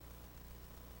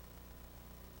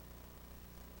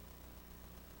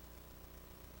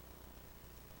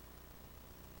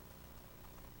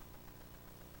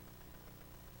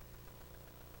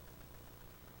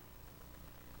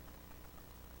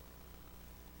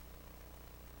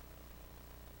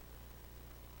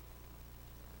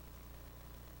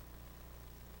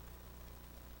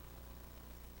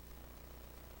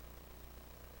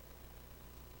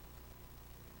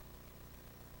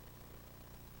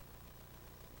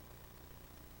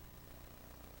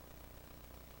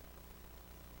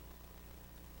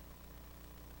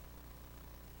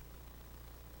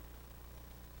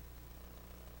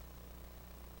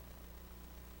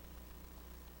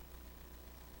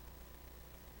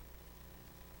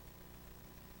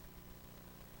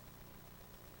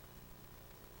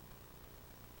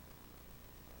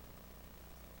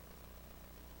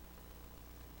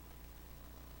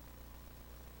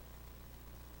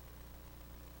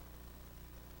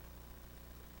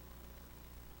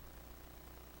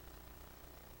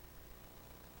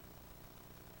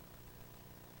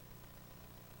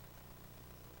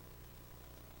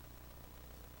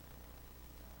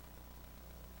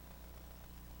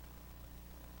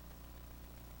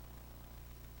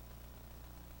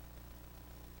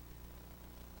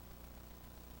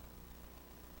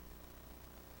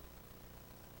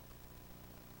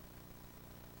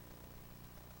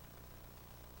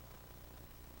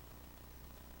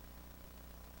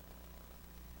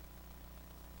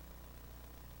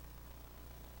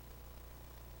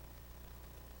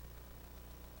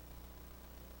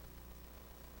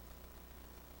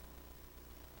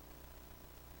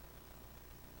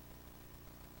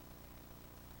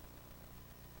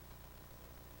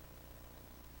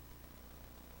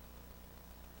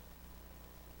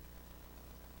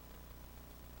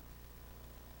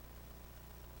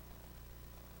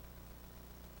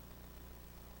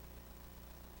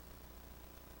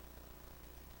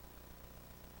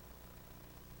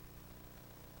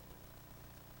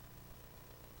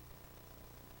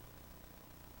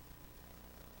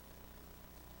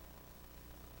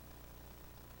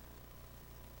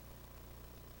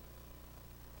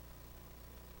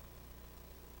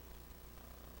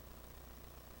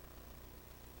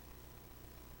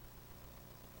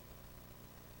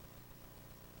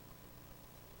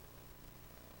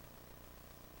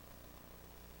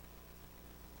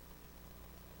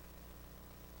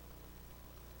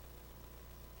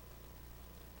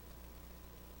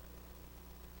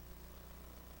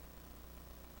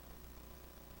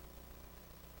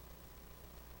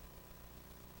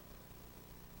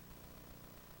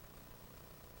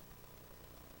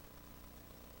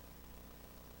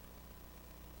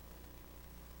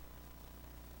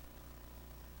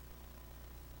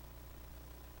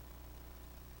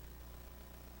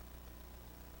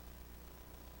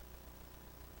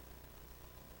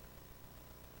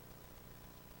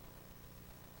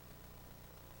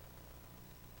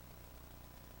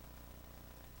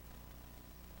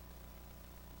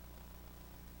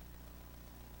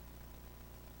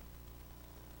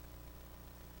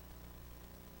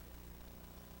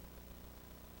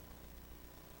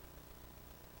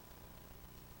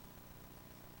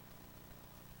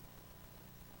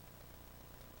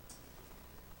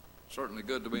Certainly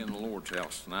good to be in the Lord's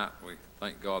house tonight. We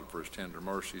thank God for his tender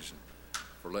mercies and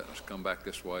for letting us come back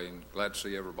this way, and glad to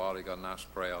see everybody. Got a nice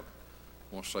crowd.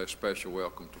 I want to say a special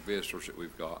welcome to visitors that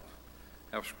we've got.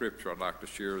 I have a scripture I'd like to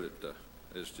share that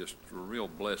is just a real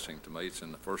blessing to me. It's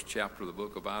in the first chapter of the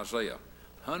book of Isaiah,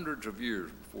 hundreds of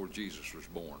years before Jesus was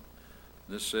born.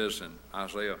 This says in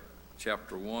Isaiah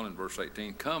chapter 1 and verse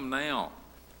 18, "Come now,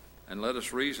 and let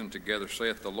us reason together,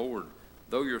 saith the Lord.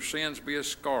 Though your sins be as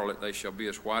scarlet, they shall be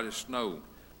as white as snow.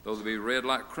 Though they be red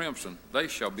like crimson, they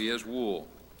shall be as wool.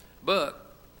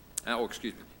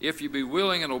 If you be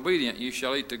willing and obedient, you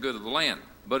shall eat the good of the land.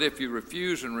 But if you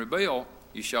refuse and rebel,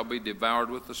 you shall be devoured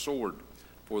with the sword.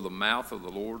 For the mouth of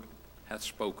the Lord hath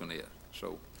spoken it."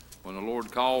 So when the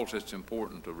Lord calls, it's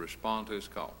important to respond to his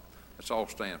call. Let's all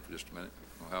stand for just a minute.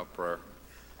 We'll have prayer.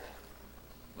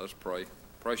 Let's pray.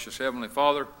 Precious Heavenly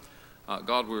Father,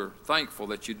 God, we're thankful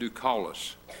that you do call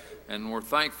us, and we're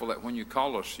thankful that when you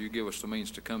call us, you give us the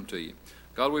means to come to you.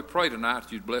 God, we pray tonight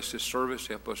that you'd bless this service,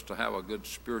 help us to have a good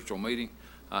spiritual meeting,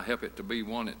 help it to be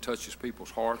one that touches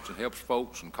people's hearts and helps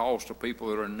folks and calls to people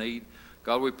that are in need.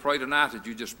 God, we pray tonight that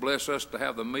you just bless us to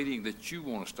have the meeting that you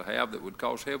want us to have that would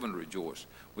cause heaven to rejoice.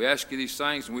 We ask you these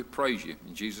things and we praise you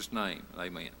in Jesus' name.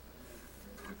 Amen.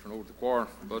 We turn over to the choir,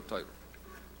 Bud Taylor.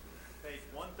 Page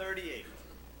 138.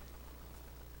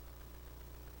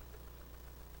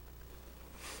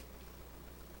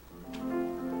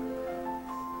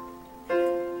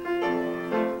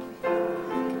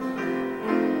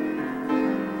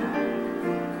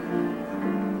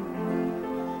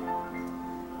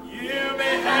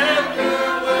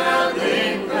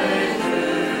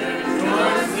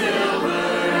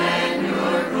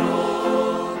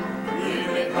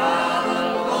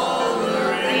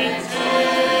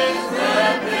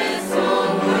 So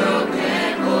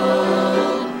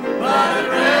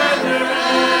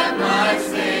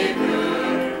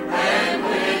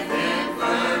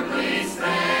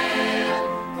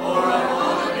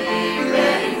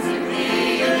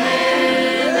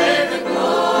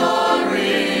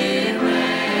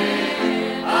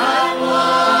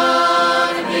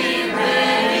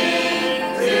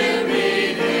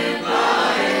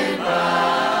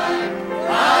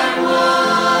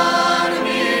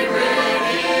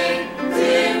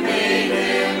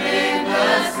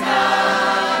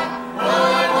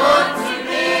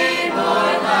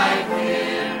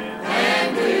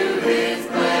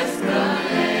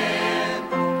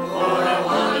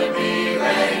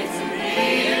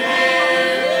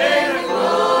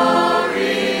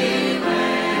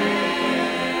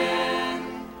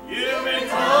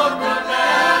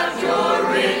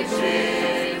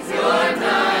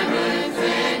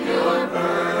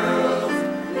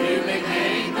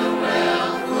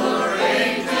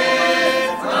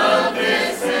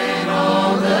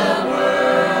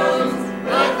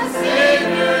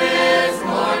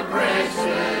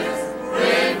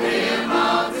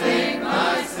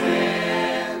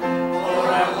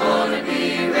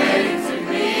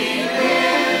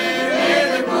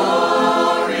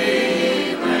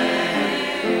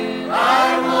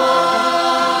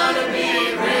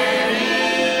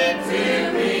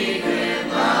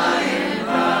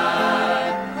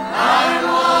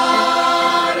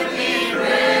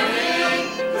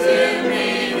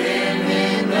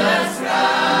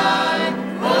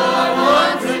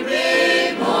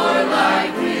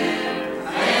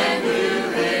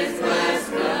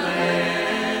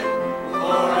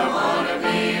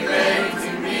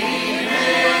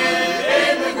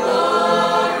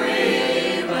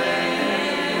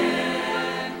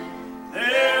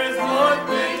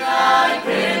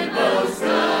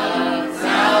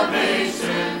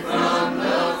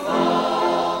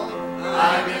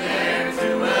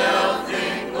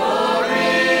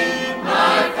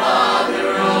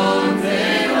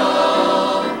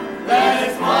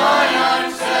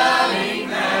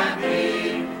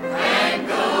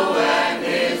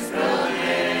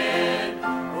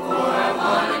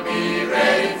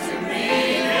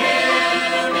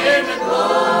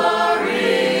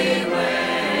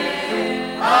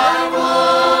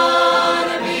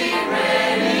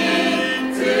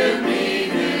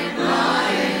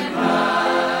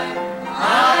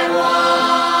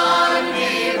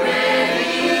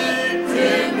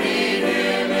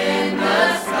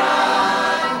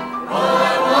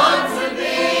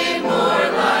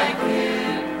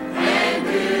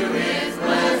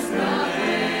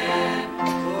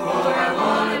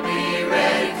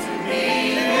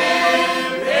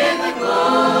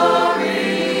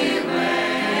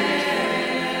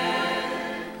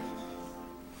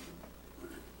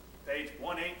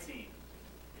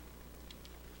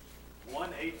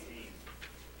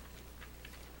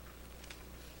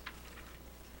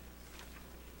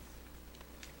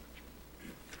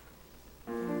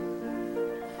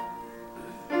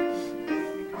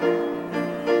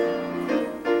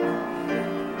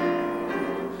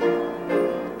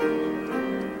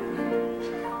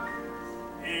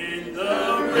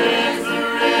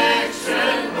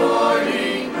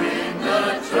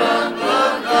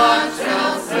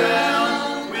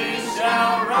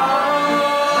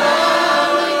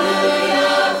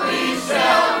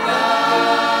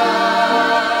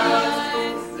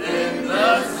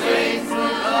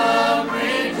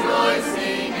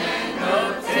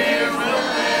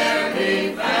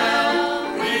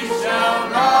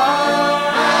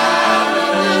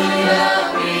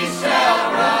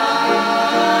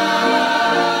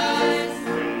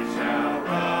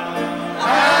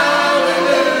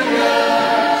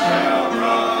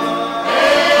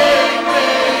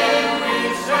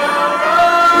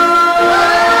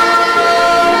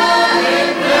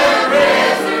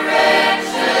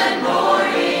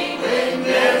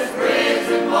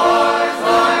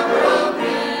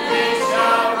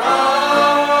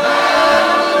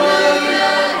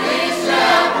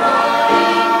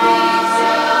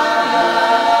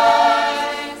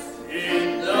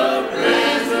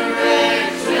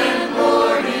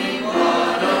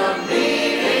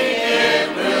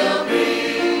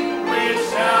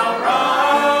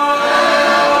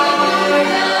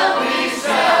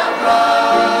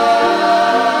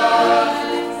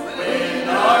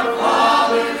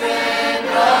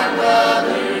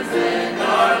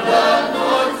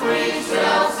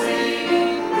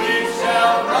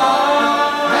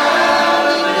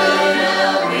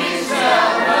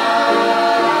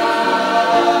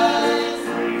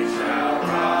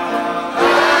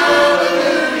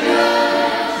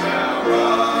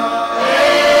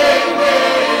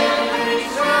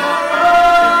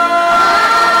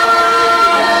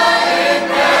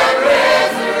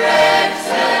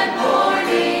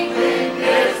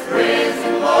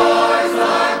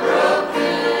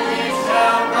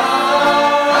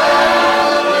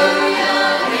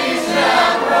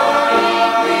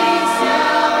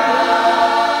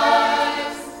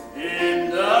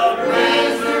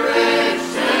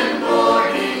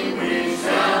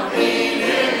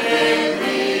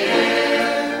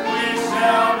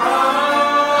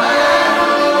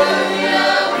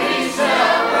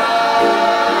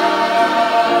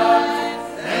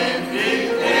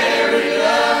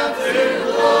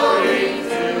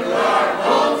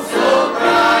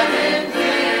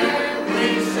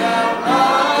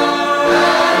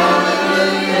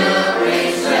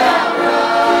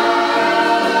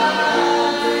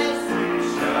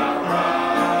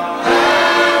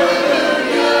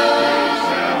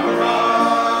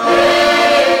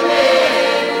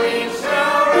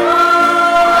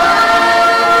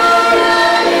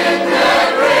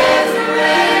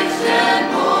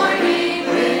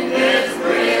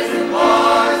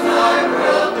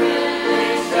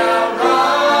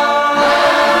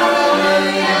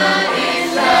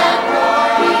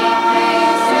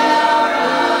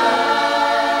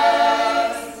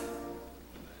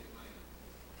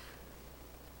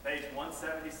Page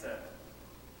 177.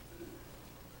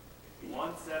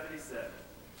 177.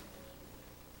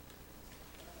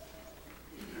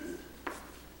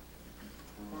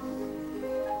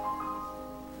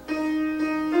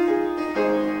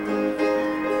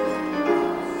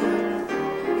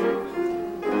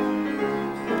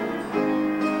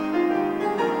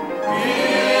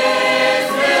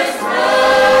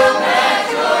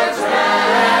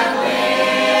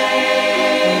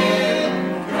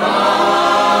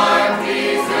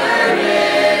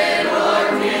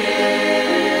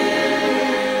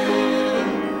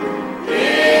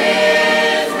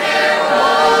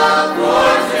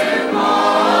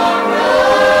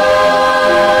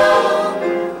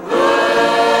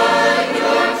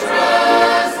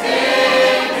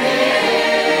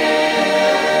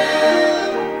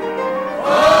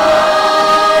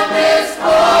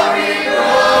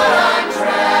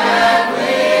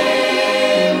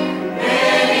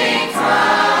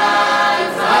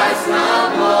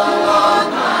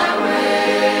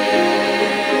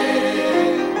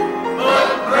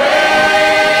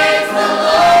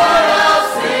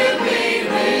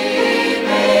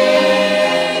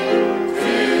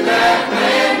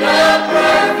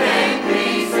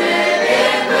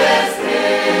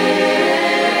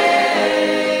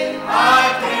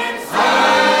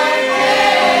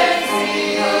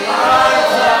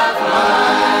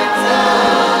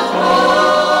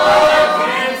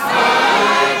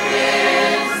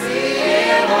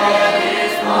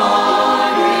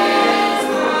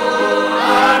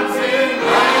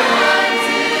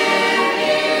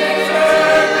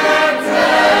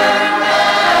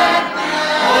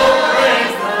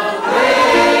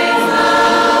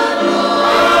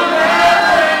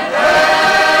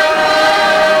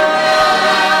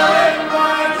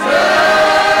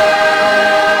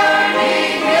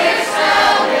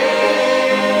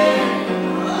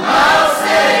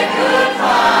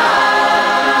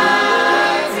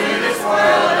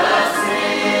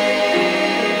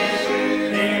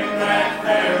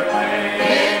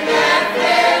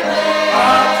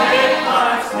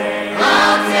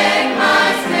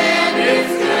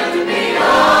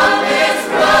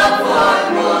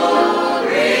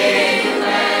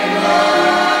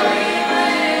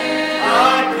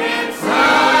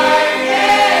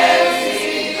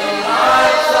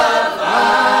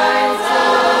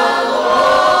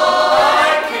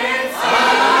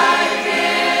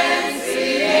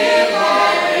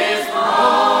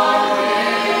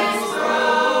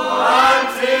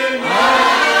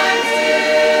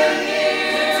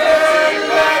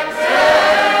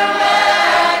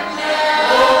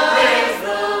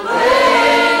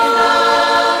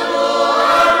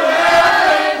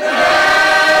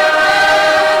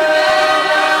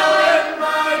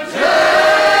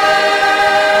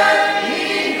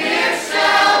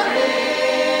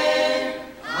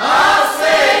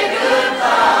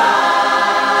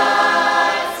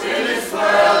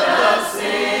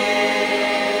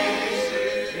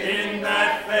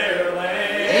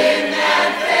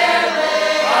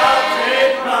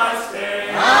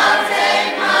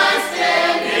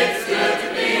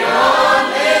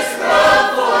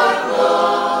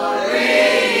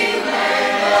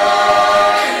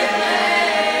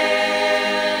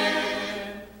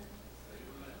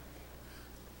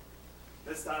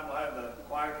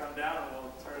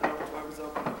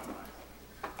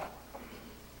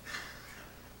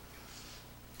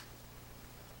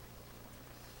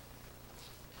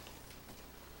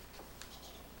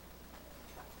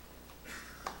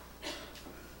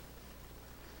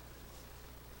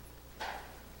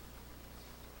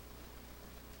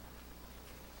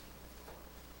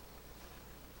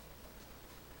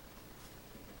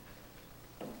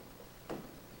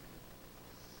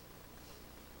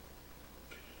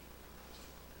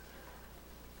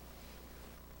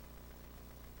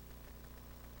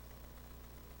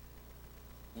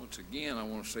 Once again, I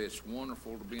want to say it's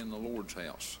wonderful to be in the Lord's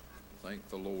house. Thank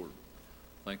the Lord.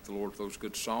 Thank the Lord for those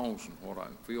good songs and what I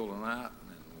can feel tonight.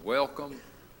 And welcome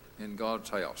in God's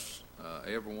house.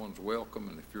 Everyone's welcome,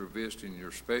 and if you're visiting, you're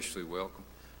especially welcome.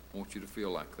 I want you to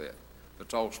feel like that.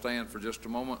 Let's all stand for just a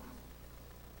moment.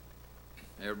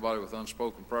 Everybody with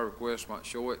unspoken prayer requests might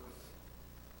show it.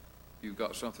 If you've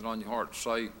got something on your heart to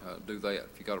say, do that.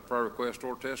 If you've got a prayer request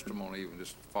or testimony, even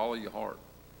just follow your heart.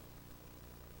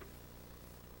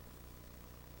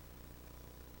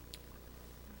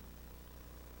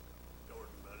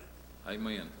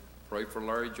 Amen. Pray for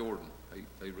Larry Jordan.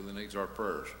 He really needs our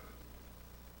prayers.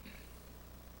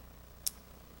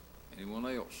 Anyone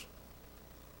else?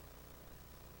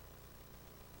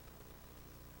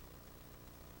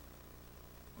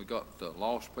 We got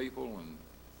lost people and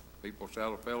people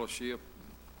out of fellowship.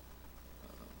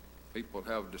 people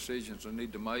that have decisions they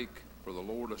need to make for the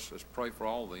Lord, let's pray for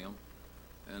all of them.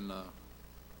 And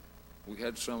we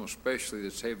had some especially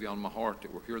that's heavy on my heart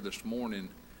that were here this morning,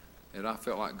 and I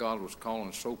felt like God was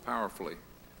calling so powerfully.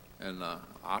 And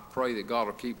I pray that God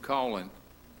will keep calling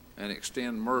and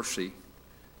extend mercy.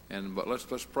 But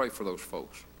let's pray for those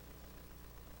folks.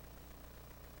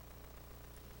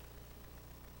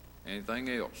 Anything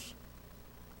else?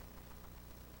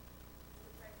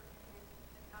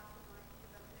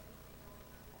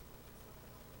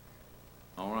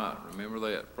 All right, remember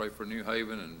that. Pray for New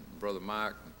Haven and Brother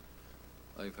Mike.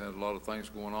 They've had a lot of things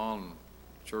going on.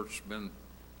 The church has been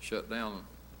shut down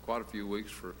quite a few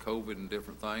weeks for COVID and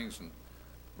different things. And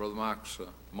Brother Mike's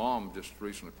mom just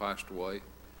recently passed away.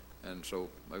 And so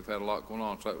they've had a lot going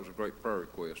on. So that was a great prayer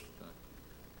request.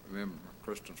 Remember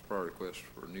Kristen's prayer request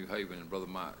for New Haven and Brother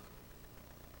Mike.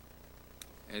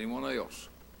 Anyone else?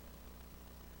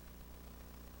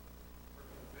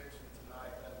 Conviction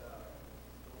tonight, and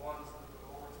the ones that the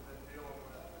Lord's been dealing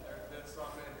with, there's been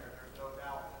some in here, there's no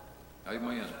doubt.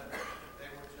 Amen. They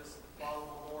would just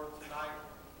follow the Lord tonight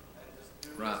and just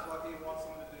do Right. just what He wants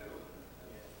them to do,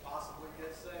 and possibly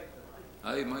get saved tonight.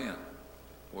 Amen.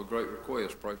 Well, great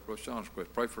request. Pray for Sean's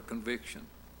request. Pray for conviction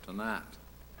tonight.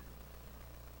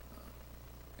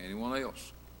 Anyone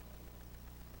else?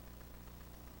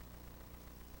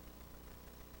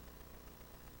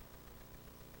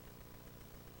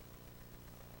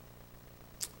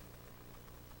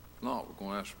 No, we're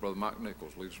going to ask Brother Mike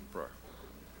Nichols to lead us in prayer.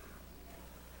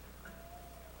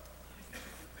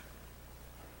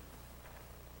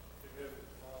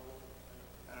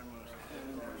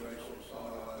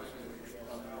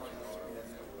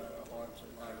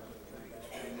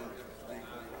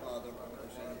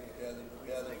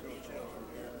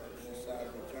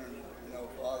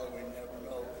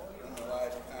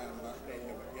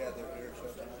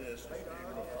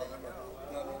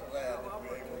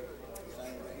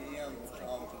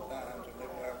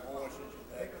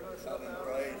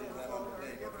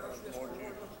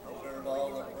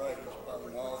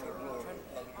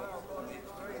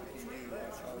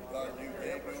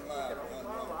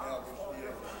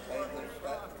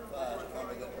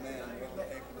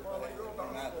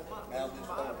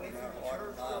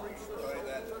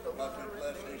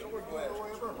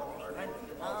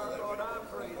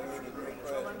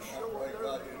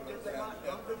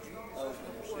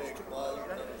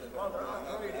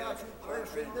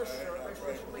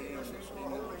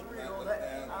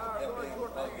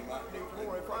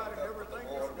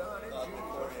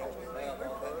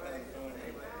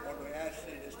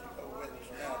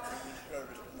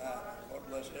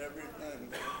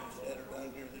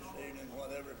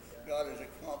 God has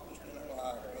accomplished in our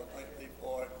lives. We'll thank Thee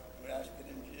for it. We ask it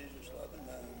in Jesus' loving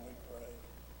name. We pray.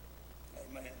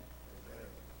 Amen.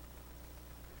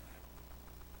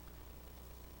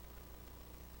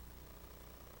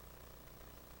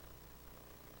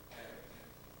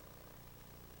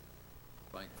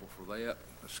 Thankful for that.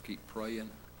 Let's keep praying.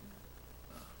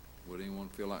 Would anyone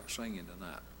feel like singing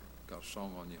tonight? Got a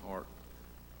song on your heart?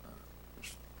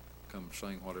 Just come and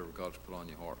sing whatever God's put on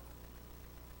your heart.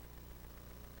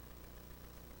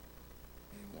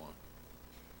 Anyone?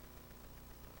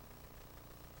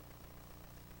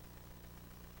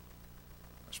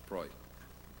 Let's pray.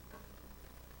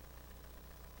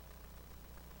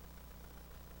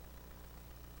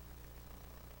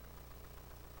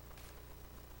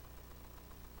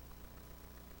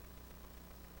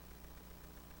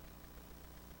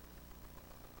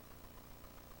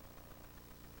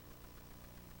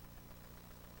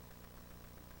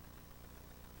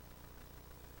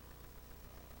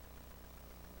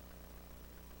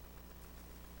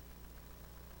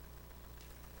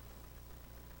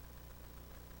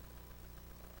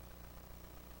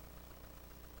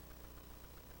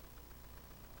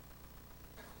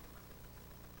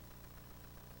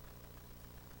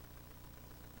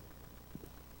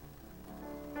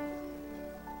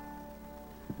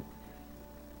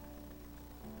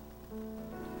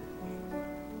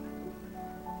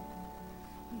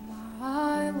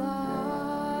 My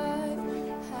life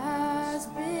has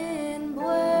been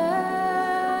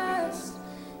blessed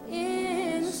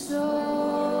in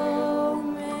so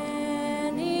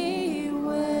many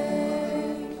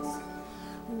ways,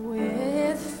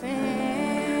 with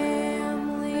family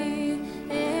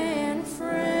and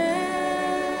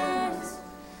friends,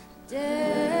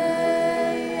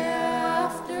 day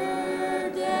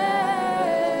after day.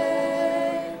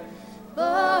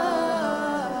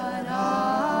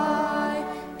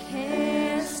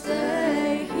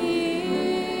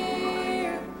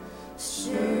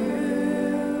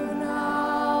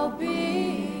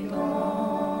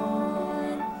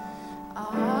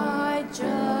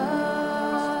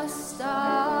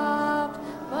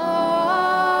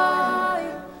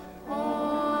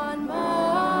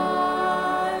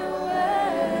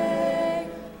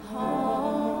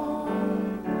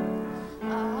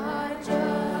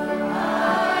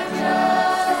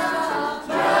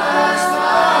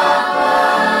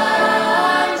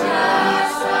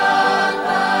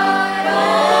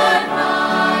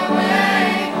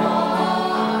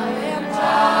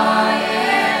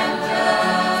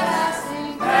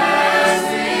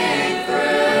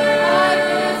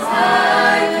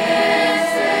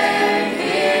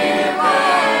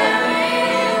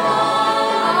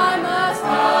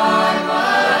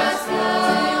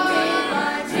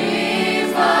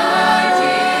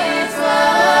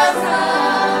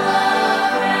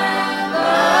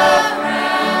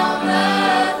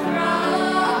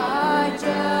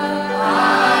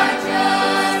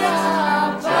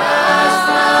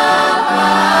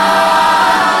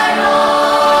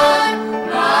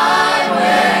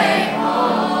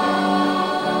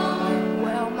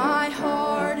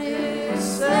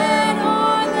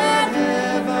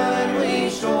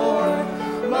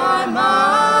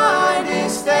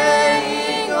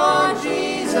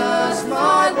 just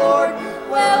my Lord.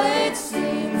 Well, it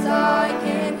seems I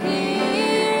can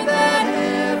hear that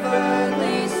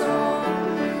heavenly song.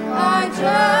 I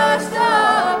just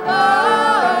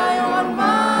abide on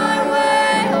my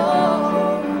way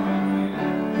home.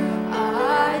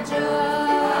 I just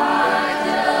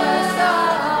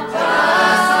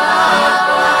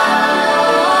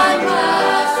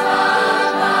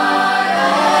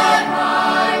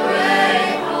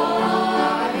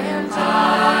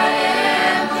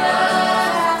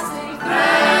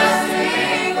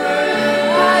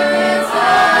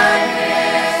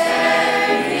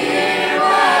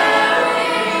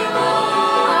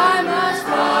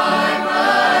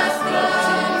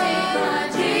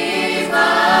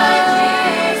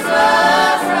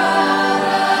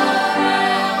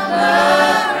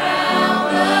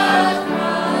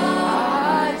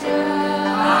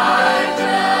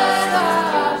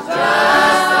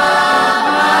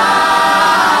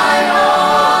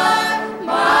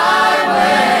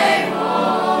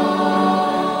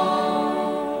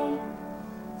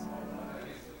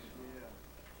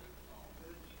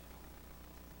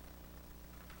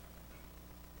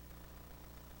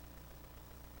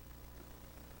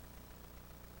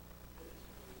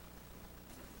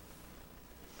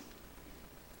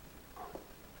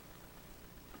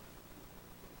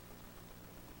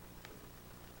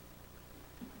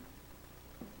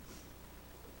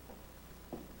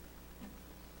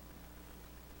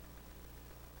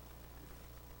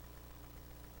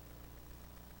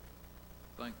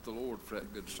Thank the Lord for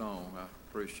that good song. I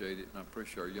appreciate it, and I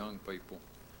appreciate our young people.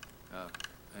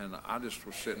 And I just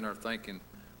was sitting there thinking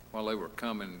while they were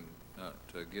coming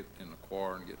to get in the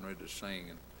choir and getting ready to sing,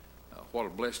 and what a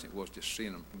blessing it was just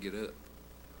seeing them get up.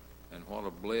 And what a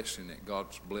blessing that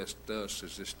God's blessed us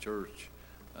as this church,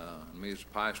 and me as a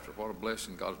pastor. What a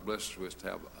blessing God's blessed us with to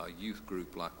have a youth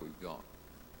group like we've got.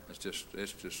 It's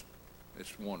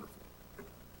wonderful.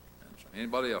 And so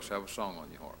anybody else have a song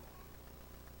on your heart?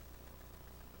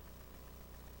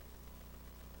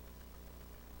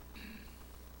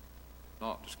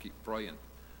 Not just keep praying,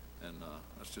 and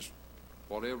that's just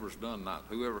whatever's done tonight.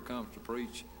 Whoever comes to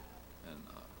preach, and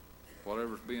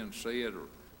whatever's being said, or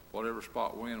whatever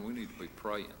spot we're in, we need to be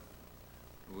praying.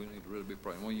 We need to really be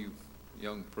praying. One of you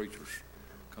young preachers,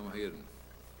 come ahead and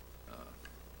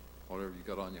whatever you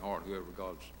got on your heart, whoever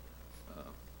God's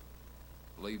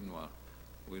leading,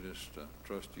 we just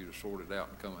trust you to sort it out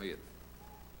and come ahead.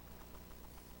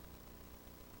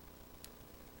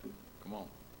 Come on.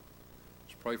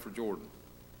 Let's pray for Jordan.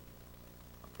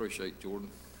 I appreciate Jordan.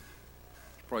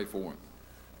 Let's pray for him.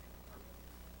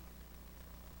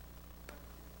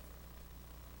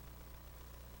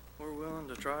 We're willing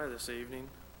to try this evening.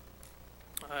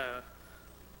 I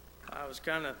was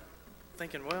kind of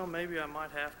thinking, well, maybe I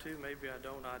might have to, maybe I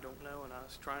don't know, and I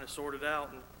was trying to sort it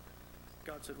out, and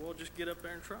God said, well, just get up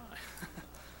there and try.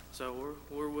 So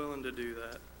we're willing to do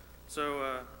that.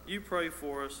 So you pray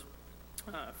for us.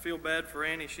 I feel bad for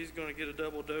Annie. She's going to get a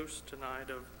double dose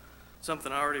tonight of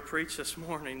something I already preached this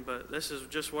morning, but this is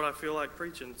just what I feel like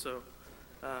preaching. So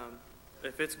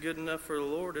if it's good enough for the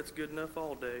Lord, it's good enough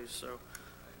all days. So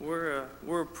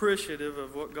we're appreciative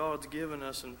of what God's given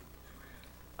us. And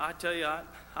I tell you,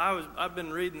 I've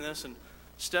been reading this and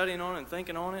studying on it and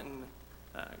thinking on it, and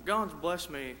God's blessed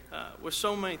me with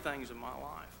so many things in my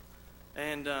life.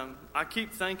 And I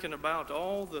keep thinking about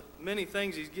all the many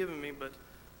things He's given me, but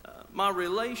my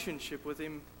relationship with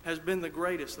Him has been the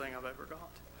greatest thing I've ever got.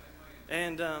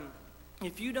 And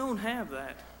if you don't have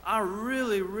that, I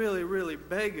really, really, really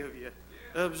beg of you,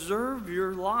 observe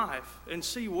your life and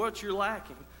see what you're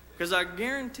lacking. Because I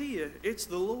guarantee you, it's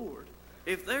the Lord.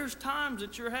 If there's times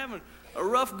that you're having a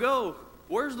rough go,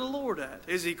 where's the Lord at?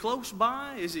 Is He close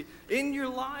by? Is He in your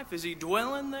life? Is He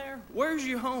dwelling there? Where's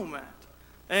your home at?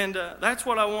 And that's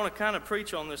what I want to kind of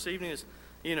preach on this evening is,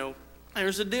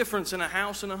 there's a difference in a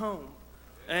house and a home.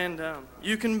 And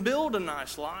you can build a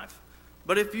nice life,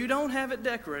 but if you don't have it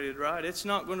decorated right, it's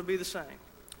not going to be the same.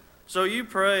 So you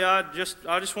pray. I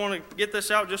just want to get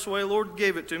this out just the way the Lord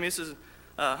gave it to me. This is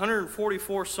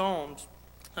 144 Psalms,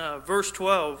 verse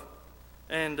 12.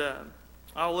 And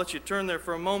I'll let you turn there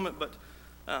for a moment, but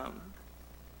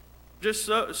just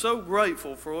so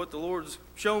grateful for what the Lord's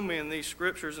shown me in these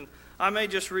scriptures. And I may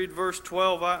just read verse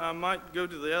 12. I might go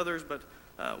to the others, but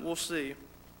we'll see.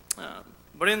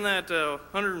 But in that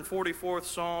 144th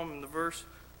Psalm, in the verse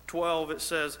 12, it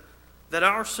says, that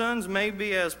our sons may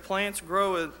be as plants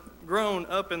grown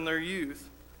up in their youth,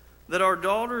 that our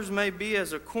daughters may be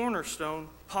as a cornerstone,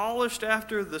 polished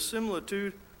after the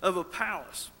similitude of a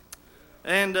palace.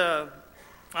 And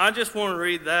I just want to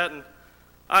read that. And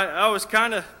I was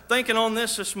kind of thinking on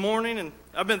this morning, and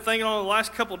I've been thinking on the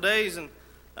last couple of days, and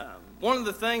one of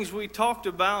the things we talked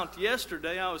about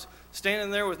yesterday, I was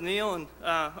standing there with Neil, and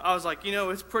I was like,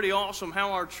 it's pretty awesome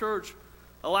how our church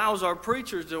allows our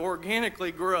preachers to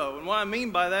organically grow. And what I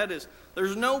mean by that is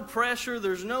there's no pressure,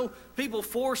 there's no people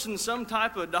forcing some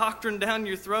type of doctrine down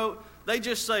your throat. They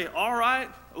just say, all right,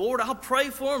 Lord, I'll pray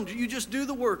for them. You just do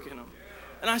the work in them.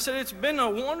 And I said, it's been a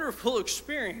wonderful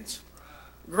experience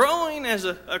growing as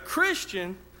a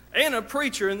Christian and a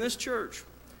preacher in this church.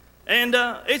 And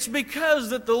it's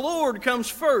because that the Lord comes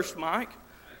first, Mike.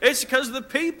 It's because the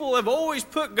people have always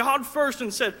put God first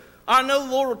and said, I know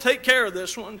the Lord will take care of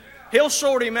this one. He'll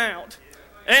sort him out.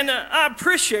 And I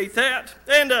appreciate that.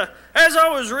 And as I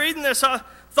was reading this, I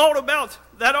thought about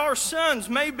that our sons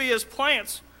may be as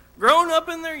plants grown up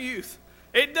in their youth.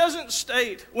 It doesn't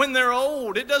state when they're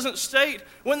old. It doesn't state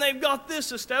when they've got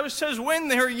this established. It says when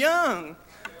they're young.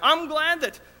 I'm glad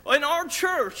that in our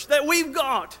church that we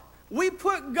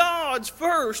put God's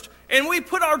first, and we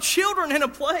put our children in a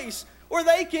place where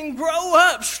they can grow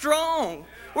up strong,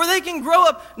 where they can grow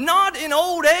up not in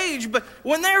old age, but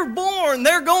when they're born,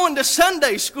 they're going to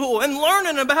Sunday school and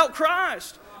learning about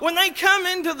Christ. When they come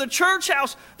into the church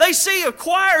house, they see a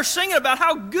choir singing about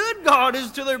how good God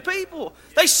is to their people.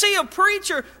 They see a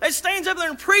preacher that stands up there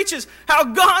and preaches how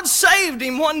God saved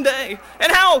him one day,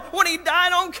 and how when he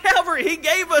died on Calvary, he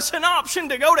gave us an option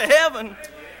to go to heaven.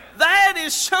 That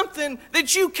is something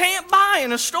that you can't buy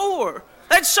in a store.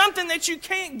 That's something that you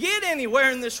can't get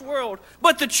anywhere in this world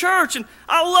but the church. And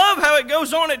I love how it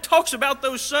goes on. It talks about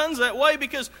those sons that way,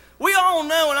 because we all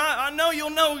know, and I know you'll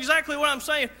know exactly what I'm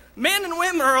saying, men and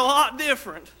women are a lot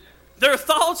different. Their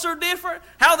thoughts are different.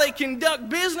 How they conduct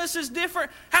business is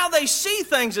different. How they see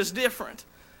things is different.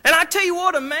 And I tell you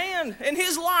what, a man in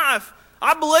his life,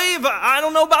 I believe, I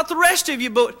don't know about the rest of you,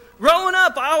 but growing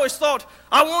up, I always thought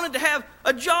I wanted to have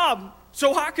a job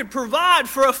so I could provide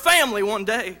for a family one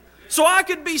day. So I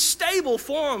could be stable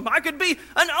for them. I could be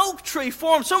an oak tree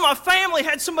for them so my family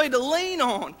had somebody to lean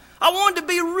on. I wanted to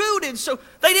be rooted so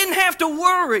they didn't have to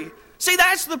worry. See,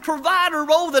 that's the provider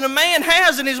role that a man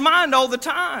has in his mind all the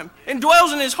time and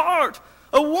dwells in his heart.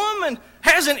 A woman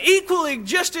has an equally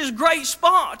just as great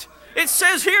spot. It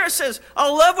says here, I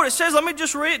love what it says. Let me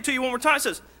just read it to you one more time. It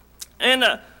says, and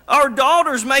our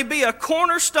daughters may be a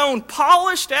cornerstone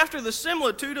polished after the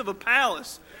similitude of a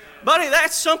palace. Buddy,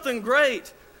 that's something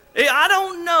great. I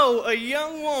don't know a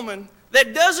young woman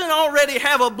that doesn't already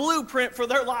have a blueprint for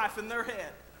their life in their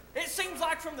head. It seems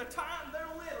like from the time they're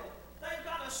little, they've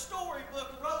got a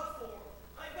storybook wrote for them.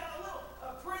 They've got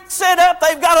a print set up.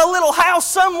 They've got a little house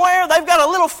somewhere. They've got a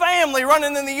little family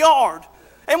running in the yard.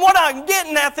 And what I'm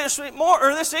getting at this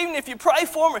evening, if you pray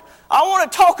for me, I want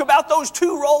to talk about those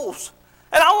two roles.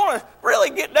 And I want to really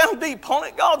get down deep on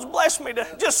it. God's blessed me to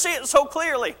just see it so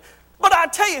clearly. But I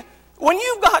tell you, when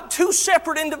you've got two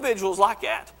separate individuals like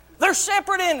that, they're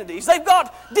separate entities. They've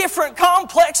got different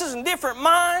complexes and different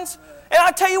minds. And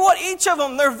I tell you what, each of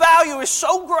them, their value is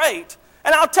so great.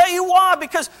 And I'll tell you why,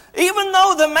 because even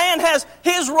though the man has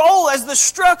his role as the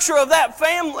structure of that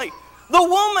family, the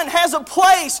woman has a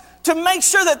place to make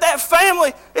sure that that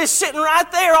family is sitting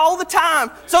right there all the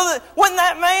time, so that when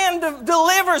that man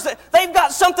delivers, that they've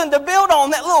got something to build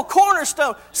on, that little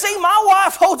cornerstone. See, my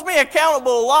wife holds me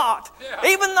accountable a lot.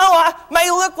 Yeah. Even though I may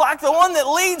look like the one that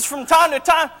leads from time to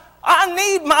time, I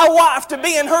need my wife to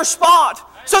be in her spot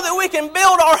so that we can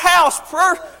build our house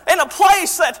in a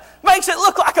place that makes it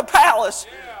look like a palace.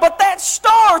 But that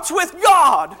starts with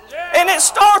God. And it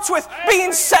starts with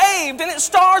being saved. And it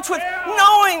starts with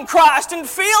knowing Christ and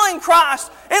feeling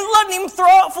Christ and letting Him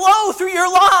flow through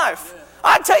your life.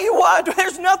 I tell you what,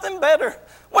 there's nothing better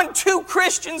when two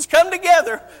Christians come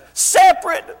together,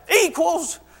 separate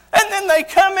equals, and then they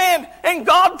come in and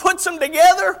God puts them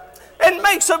together and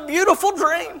makes a beautiful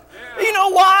dream. You know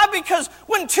why? Because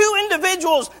when two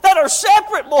individuals that are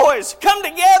separate, boys, come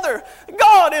together,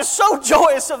 God is so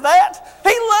joyous of that.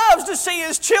 He loves to see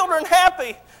His children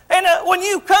happy. And when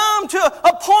you come to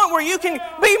a point where you can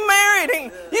be married,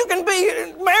 and you can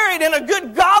be married in a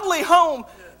good godly home,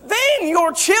 then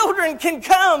your children can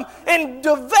come and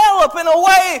develop in a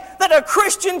way that a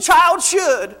Christian child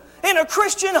should. In a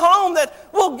Christian home that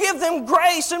will give them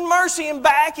grace and mercy and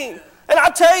backing. And I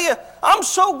tell you, I'm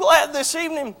so glad this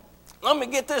evening. Let me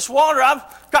get this water. I've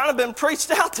kind of been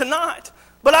preached out tonight.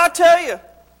 But I tell you,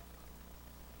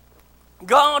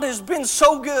 God has been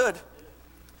so good.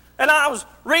 And I was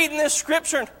reading this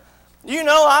scripture, and you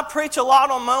know, I preach a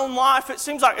lot on my own life. It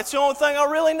seems like it's the only thing I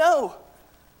really know.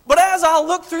 But as I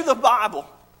look through the Bible,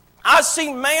 I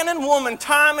see man and woman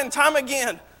time and time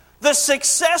again. The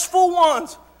successful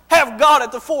ones have God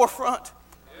at the forefront.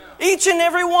 Each and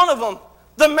every one of them.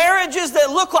 The marriages that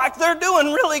look like they're doing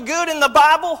really good in the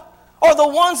Bible are the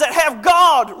ones that have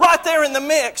God right there in the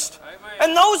mix.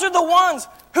 And those are the ones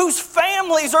whose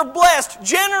families are blessed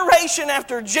generation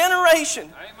after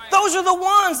generation. Those are the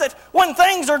ones that when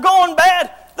things are going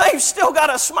bad, they've still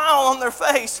got a smile on their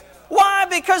face. Why?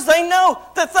 Because they know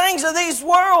the things of this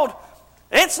world,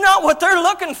 it's not what they're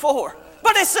looking for.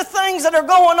 But it's the things that are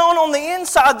going on the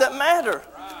inside that matter.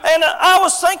 And I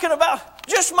was thinking about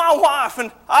just my wife,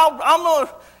 and I'm going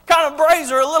to kind of braze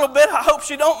her a little bit. I hope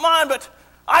she don't mind, but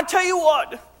I tell you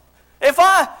what, if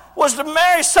I was to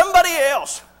marry somebody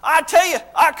else, I tell you,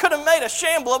 I could have made a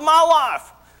shamble of my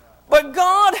life. But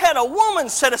God had a woman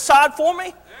set aside for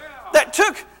me that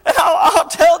took, and I'll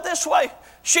tell it this way,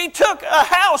 she took a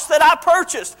house that I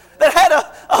purchased that had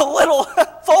a little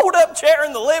fold-up chair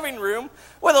in the living room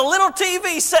with a little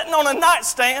TV sitting on a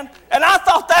nightstand, and I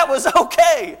thought that was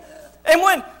okay. And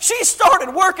when she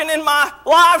started working in my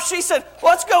life, she said,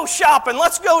 let's go shopping,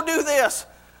 let's go do this.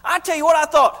 I tell you what I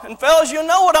thought, and fellas, you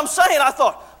know what I'm saying. I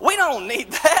thought, we don't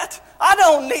need that. I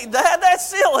don't need that. That's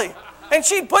silly. And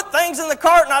she'd put things in the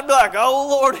cart, and I'd be like, oh,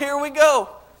 Lord, here we go.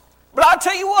 But I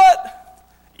tell you what,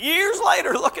 years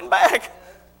later, looking back,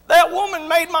 that woman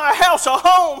made my house a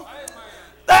home.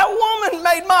 That woman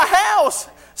made my house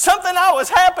something I was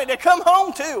happy to come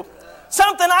home to,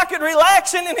 something I could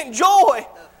relax in and enjoy.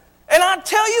 And I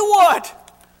tell you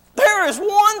what, there is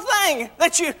one thing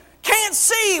that you can't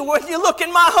see when you look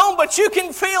in my home, but you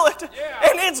can feel it,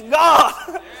 and it's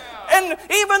God. And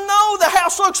even though the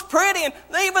house looks pretty, and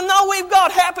even though we've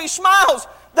got happy smiles,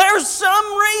 there's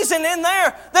some reason in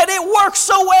there that it works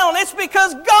so well, and it's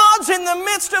because God's in the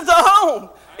midst of the home.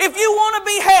 If you want to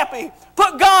be happy,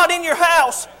 put God in your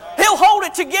house. He'll hold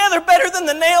it together better than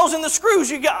the nails and the screws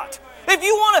you got. If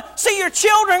you want to see your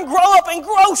children grow up and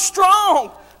grow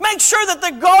strong, make sure that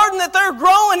the garden that they're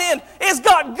growing in has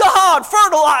got God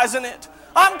fertilizing it.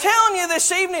 I'm telling you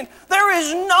this evening, there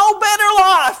is no better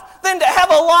life than to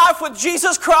have a life with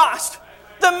Jesus Christ.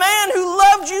 The man who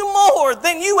loved you more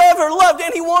than you ever loved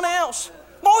anyone else.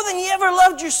 More than you ever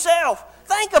loved yourself.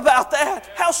 Think about that.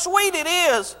 How sweet it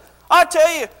is. I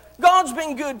tell you, God's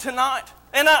been good tonight.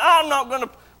 And I'm not going to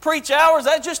preach hours.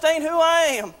 That just ain't who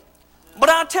I am. But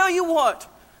I tell you what,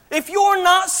 if you're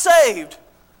not saved,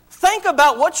 think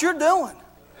about what you're doing.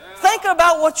 Think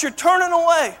about what you're turning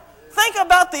away. Think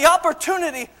about the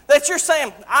opportunity that you're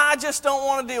saying, I just don't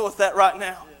want to deal with that right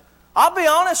now. I'll be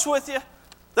honest with you.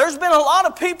 There's been a lot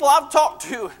of people I've talked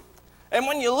to, and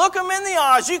when you look them in the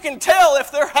eyes, you can tell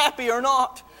if they're happy or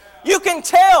not. You can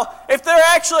tell if they're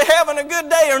actually having a good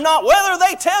day or not, whether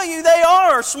they tell you they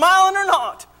are or smiling or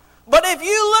not. But if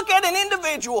you look at an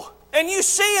individual and you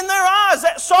see in their eyes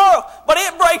that sorrow, but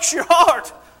it breaks your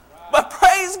heart. But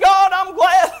praise God, I'm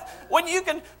glad when you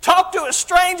can talk to a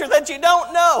stranger that you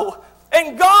don't know,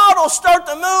 and God will start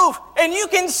to move, and you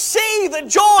can see the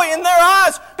joy in their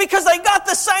eyes because they got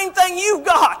the same thing you've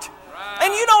got.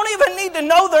 And you don't even need to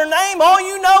know their name. All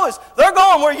you know is they're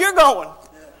going where you're going.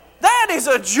 That is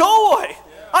a joy.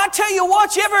 I tell you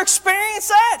what, you ever experience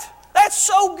that? That's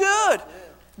so good.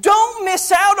 Don't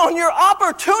miss out on your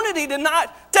opportunity tonight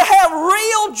to have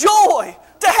real joy,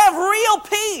 to have real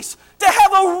peace, to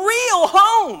have a real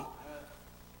home.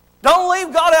 Don't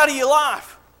leave God out of your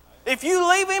life. If you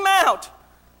leave Him out,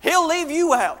 He'll leave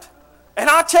you out. And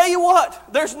I tell you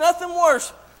what, there's nothing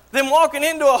worse than walking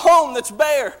into a home that's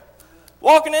bare.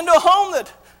 Walking into a home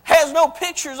that has no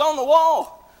pictures on the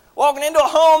wall. Walking into a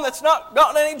home that's not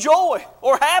got any joy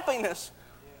or happiness.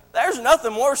 There's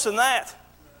nothing worse than that.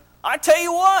 I tell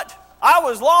you what, I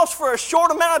was lost for a short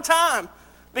amount of time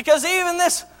because even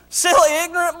this silly,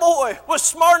 ignorant boy was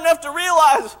smart enough to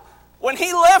realize when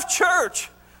he left church,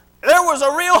 there was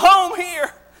a real home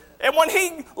here. And when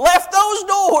he left those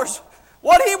doors,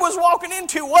 what he was walking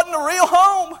into wasn't a real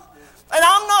home. And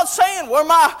I'm not saying where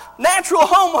my natural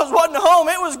home wasn't a home.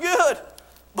 It was good.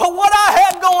 But what I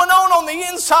had going on the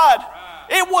inside,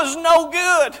 it was no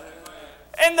good.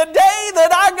 And the day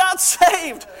that I got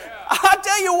saved, I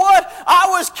tell you what, I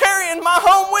was carrying my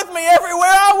home with me everywhere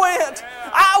I went.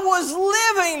 I was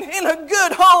living in a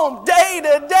good home day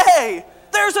to day.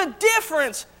 There's a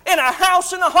difference in a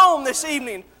house and a home this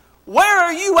evening. Where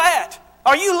are you at?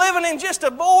 Are you living in just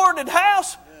a boarded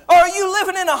house? Or are you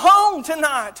living in a home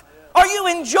tonight? Are you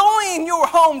enjoying your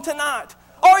home tonight?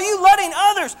 Are you letting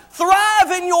others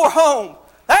thrive in your home?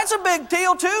 That's a big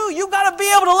deal too. You've got to be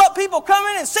able to let people come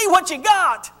in and see what you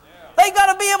got. They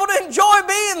got to be able to enjoy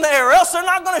being there, or else they're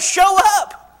not going to show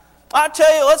up. I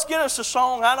tell you, let's get us a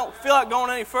song. I don't feel like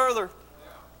going any further.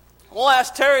 We'll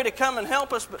ask Terry to come and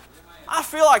help us, but I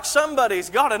feel like somebody's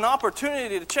got an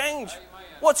opportunity to change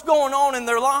what's going on in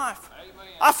their life.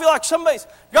 I feel like somebody's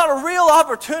got a real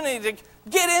opportunity to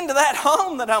get into that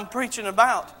home that I'm preaching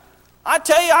about. I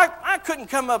tell you, I couldn't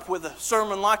come up with a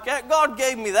sermon like that. God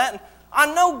gave me that. And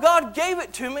I know God gave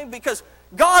it to me because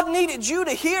God needed you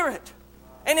to hear it.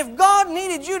 And if God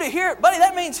needed you to hear it, buddy,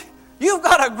 that means you've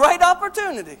got a great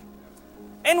opportunity.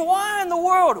 And why in the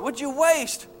world would you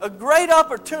waste a great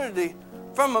opportunity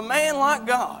from a man like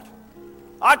God?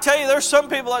 I tell you, there's some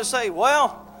people that say,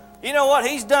 well, you know what,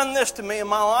 He's done this to me in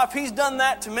my life. He's done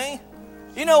that to me.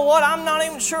 You know what, I'm not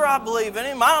even sure I believe in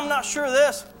Him. I'm not sure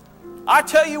this. I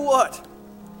tell you what,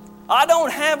 I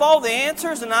don't have all the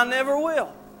answers and I never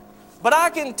will. But I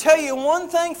can tell you one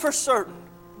thing for certain.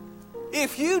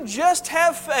 If you just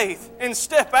have faith and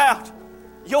step out,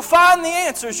 you'll find the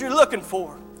answers you're looking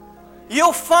for.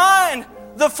 You'll find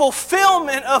the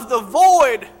fulfillment of the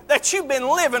void that you've been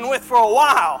living with for a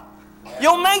while.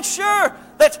 You'll make sure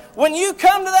that when you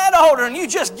come to that altar and you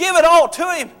just give it all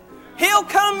to Him, He'll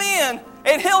come in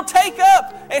and He'll take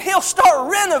up and He'll start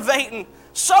renovating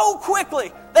so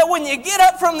quickly that when you get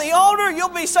up from the altar, you'll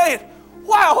be saying,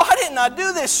 wow, why didn't I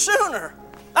do this sooner?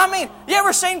 I mean, you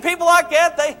ever seen people like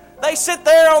that? They sit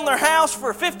there on their house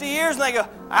for 50 years and they go,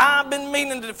 I've been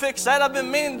meaning to fix that. I've been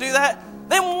meaning to do that.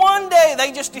 Then one day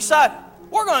they just decide,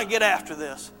 we're going to get after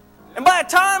this. And by the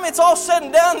time it's all said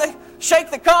and done, they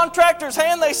shake the contractor's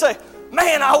hand. They say,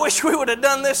 man, I wish we would have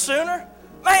done this sooner.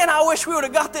 Man, I wish we would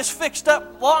have got this fixed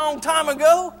up a long time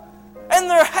ago. And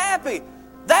they're happy.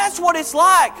 That's what it's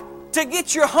like to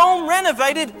get your home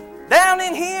renovated down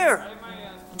in here.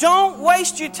 Amen. Don't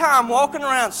waste your time walking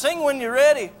around. Sing when you're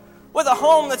ready with a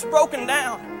home that's broken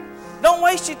down. Don't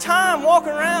waste your time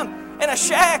walking around in a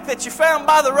shack that you found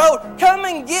by the road. Come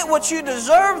and get what you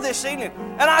deserve this evening.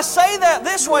 And I say that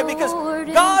this way because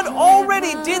God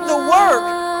already did the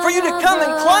work for you to come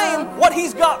and claim what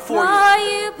He's got for you.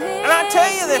 And I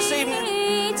tell you this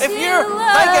evening, if you're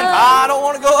thinking, I don't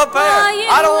want to go up there,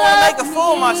 I don't want to make a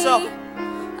fool of myself,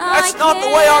 that's not the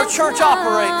way our church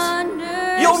operates.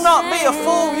 You'll not be a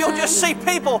fool. You'll just see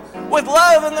people with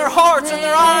love in their hearts and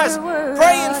their eyes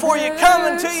praying for you,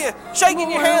 coming to you, shaking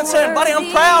your hand, saying, buddy,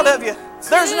 I'm proud of you.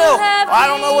 There's no, I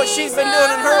don't know what she's been doing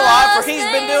in her life or he's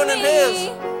been doing in his.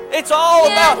 It's all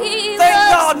about, thank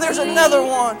God there's another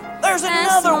one. There's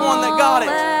another one that got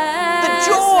it. The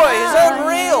joy is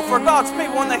unreal for God's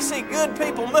people when they see good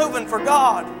people moving for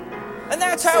God. And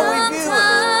that's how we view it.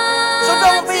 So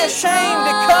don't be ashamed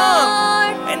to come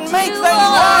and make things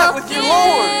right with your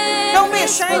Lord. Don't be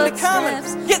ashamed to come and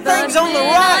get things on the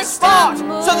right spot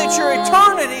so that your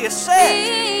eternity is set.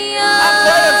 I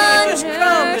pray if you just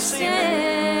come this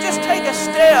evening, just take a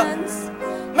step.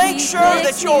 Make sure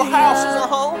that your house is a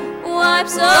home.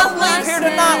 Don't leave here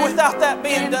tonight without that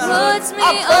being done. I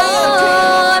pray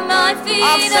unto you.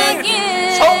 I've seen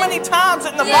it so many times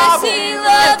in the Bible.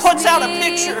 It puts out a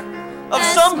picture of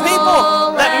some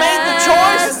people that made the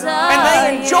choice and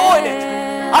they enjoyed it.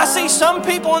 I see some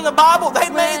people in the Bible, they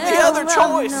made the other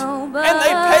choice and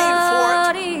they paid for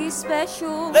it.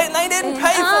 They didn't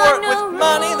pay for it with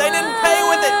money, they didn't pay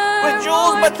with it with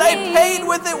jewels, but they paid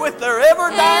with it with their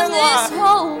ever-dying life.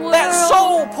 That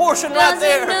soul portion right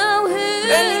there.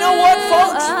 And you know what,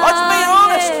 folks? Let's be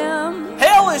honest.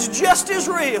 Hell is just as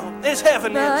real as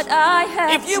heaven is.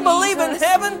 If you believe in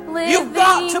heaven, you've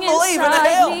got to believe in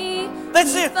hell.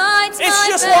 That's it. It's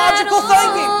just logical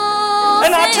thinking.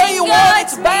 And I tell you what,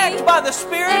 it's backed by the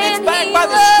Spirit, it's backed by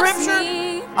the Scripture.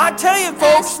 I tell you,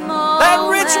 folks, that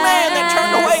rich man that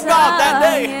turned away God that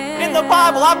day in the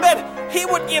Bible, I bet he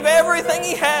would give everything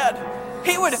he had.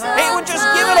 He would just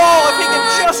give it all if he could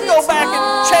just go back and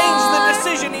change the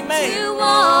decision he made.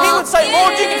 He would say,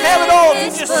 Lord, you can have it all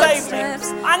if you just save me.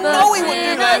 I know he would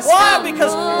do that. Why?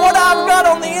 Because what I've got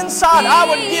on the inside, I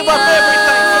would give up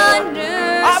everything for.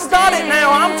 I've got it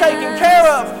now. I'm taken care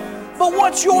of. But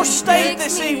what's your state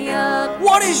this evening?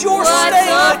 What is your state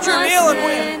that you're dealing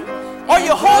with? Are you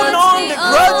holding on to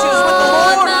grudges with the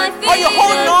Lord? Are you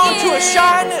holding on to a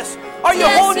shyness? Are you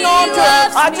holding on to it?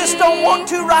 I just don't want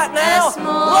to right now.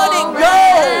 Let it go.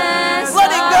 Let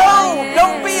it go.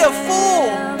 Don't be a fool.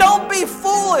 Don't be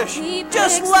foolish.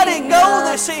 Just let it go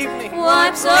this evening.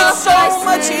 It's so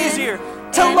much easier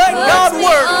to let God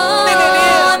work than it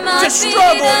is to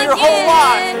struggle your whole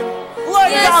life.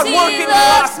 Let God work in your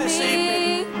life this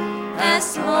evening.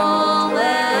 As small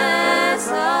as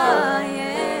I am.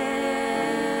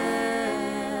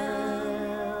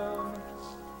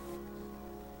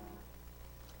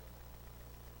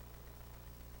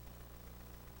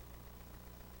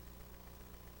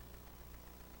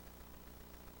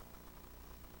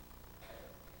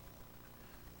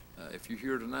 If you're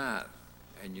here tonight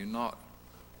and you're not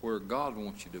where God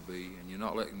wants you to be, and you're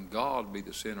not letting God be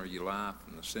the center of your life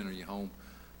and the center of your home,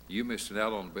 you're missing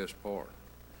out on the best part.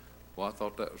 Well, I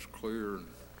thought that was clear and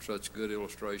such good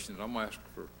illustrations. I'm asking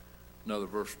for another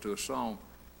verse to a song.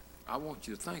 I want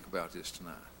you to think about this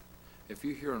tonight. If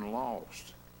you're hearing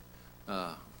lost,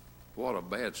 what a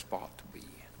bad spot to be in.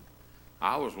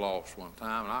 I was lost one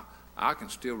time, and I can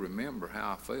still remember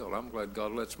how I felt. I'm glad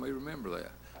God lets me remember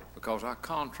that, because I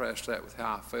contrast that with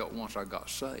how I felt once I got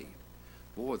saved.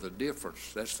 Boy, the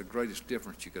difference, that's the greatest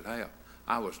difference you could have.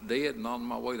 I was dead and on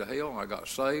my way to hell, and I got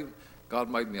saved. God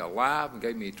made me alive and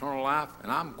gave me eternal life,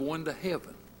 and I'm going to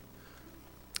heaven.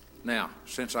 Now,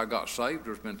 since I got saved,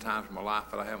 there's been times in my life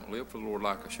that I haven't lived for the Lord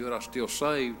like I should. I'm still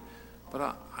saved, but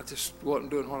I just wasn't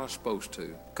doing what I was supposed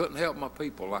to. Couldn't help my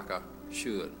people like I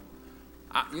should.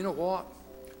 You know what?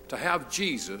 To have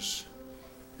Jesus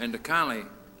and to kind of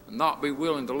not be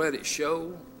willing to let it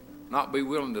show, not be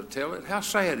willing to tell it, how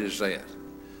sad is that?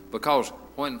 Because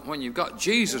when you've got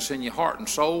Jesus in your heart and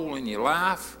soul, in your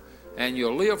life, and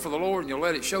you'll live for the Lord and you'll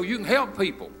let it show, you can help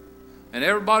people. And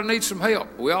everybody needs some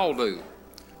help. We all do.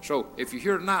 So if you're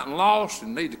here tonight and lost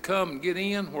and need to come and get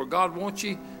in where God wants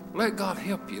you, let God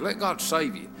help you. Let God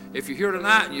save you. If you're here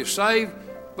tonight and you're saved,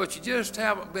 but you just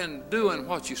haven't been doing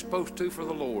what you're supposed to for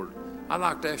the Lord, I'd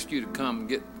like to ask you to come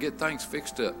and get things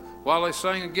fixed up. While they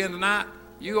sing again tonight,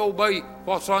 you obey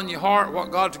what's on your heart,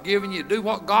 what God's given you. Do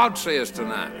what God says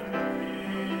tonight.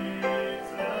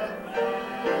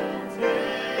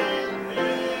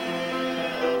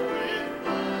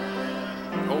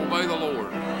 Obey the Lord.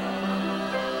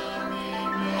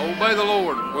 Obey the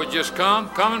Lord. Would just come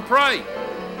and pray.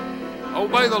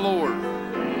 Obey the Lord.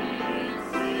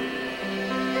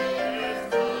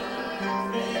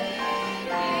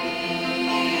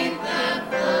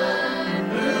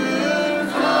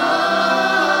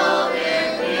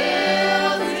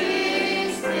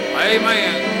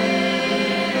 Amen.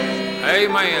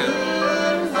 Amen.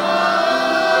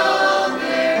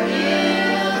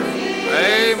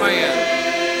 Amen.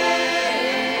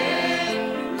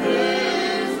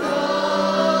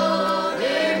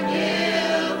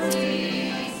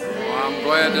 Well, I'm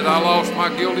glad that I lost my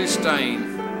guilty stain.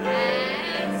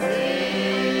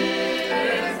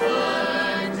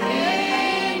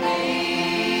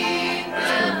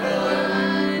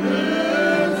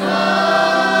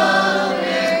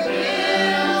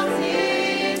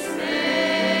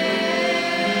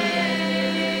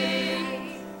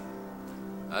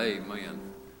 Amen.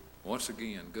 Once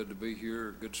again, good to be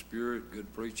here. Good spirit,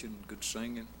 good preaching, good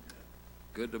singing.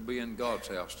 Good to be in God's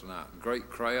house tonight. Great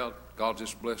crowd. God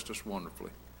just blessed us wonderfully.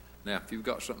 Now, if you've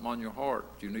got something on your heart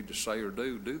you need to say or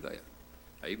do that.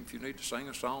 Even if you need to sing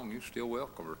a song, you're still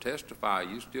welcome. Or testify,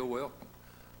 you're still welcome.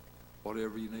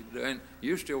 Whatever you need to do. And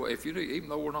you're still, if you need, even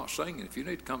though we're not singing, if you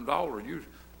need to come to the altar, you're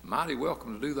mighty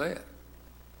welcome to do that.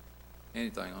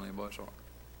 Anything on anybody's heart.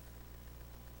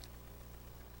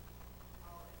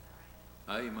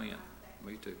 Amen.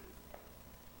 Me too.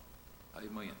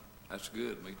 Amen. That's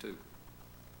good. Me too.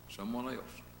 Someone else.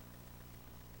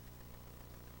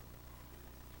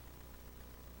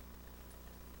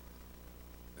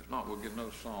 If not, we'll get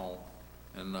another song.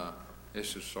 And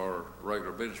this is our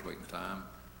regular business meeting time.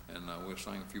 And we'll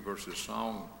sing a few verses of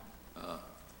song.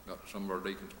 Got some of our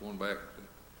deacons going back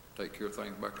to take care of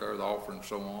things back there, the offering and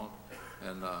so on.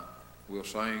 And we'll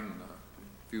sing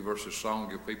a few verses of song.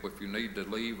 Give people, if you need to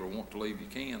leave or want to leave, you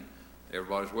can.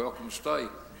 Everybody's welcome to stay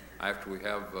after we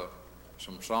have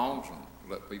some songs and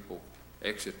let people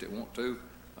exit that want to.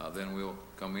 Then we'll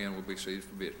come in. We'll be seated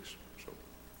for business. So.